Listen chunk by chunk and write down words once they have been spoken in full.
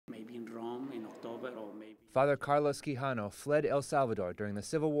Father Carlos Quijano fled El Salvador during the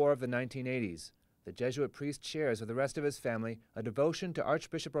Civil War of the 1980s. The Jesuit priest shares with the rest of his family a devotion to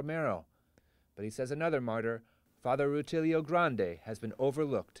Archbishop Romero. But he says another martyr, Father Rutilio Grande, has been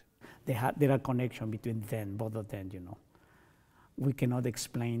overlooked. There are connections between them, both of them, you know. We cannot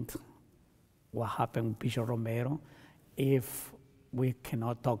explain what happened with Bishop Romero if we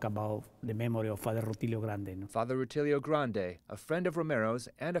cannot talk about the memory of Father Rutilio Grande. No? Father Rutilio Grande, a friend of Romero's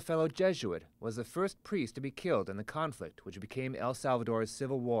and a fellow Jesuit, was the first priest to be killed in the conflict which became El Salvador's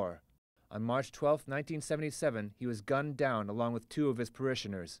civil war. On March 12, 1977, he was gunned down along with 2 of his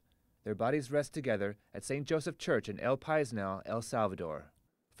parishioners. Their bodies rest together at St. Joseph Church in El Paisnal, El Salvador.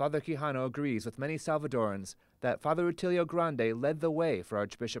 Father Quijano agrees with many Salvadorans that Father Rutilio Grande led the way for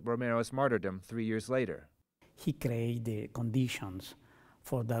Archbishop Romero's martyrdom 3 years later. He created the conditions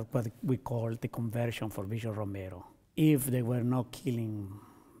for that, what we call the conversion for Bishop Romero. If they were not killing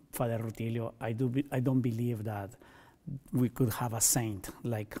Father Rutilio, I don't believe that we could have a saint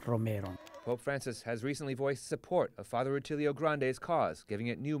like Romero. Pope Francis has recently voiced support of Father Rutilio Grande's cause, giving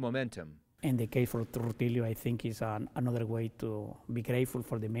it new momentum. In the case for Rutilio, I think is another way to be grateful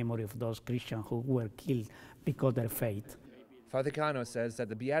for the memory of those Christians who were killed because of their faith. Father Quijano says that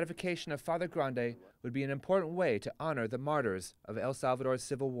the beatification of Father Grande would be an important way to honor the martyrs of El Salvador's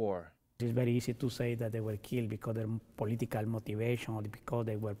civil war. It's very easy to say that they were killed because of their political motivation or because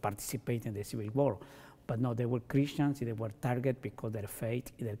they were participating in the civil war. But no, they were Christians, they were targeted because of their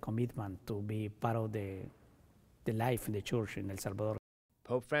faith, their commitment to be part of the life in the church in El Salvador.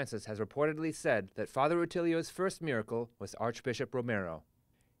 Pope Francis has reportedly said that Father Rutilio's first miracle was Archbishop Romero.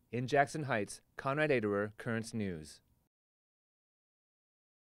 In Jackson Heights, Konrad Aderer, Currents News.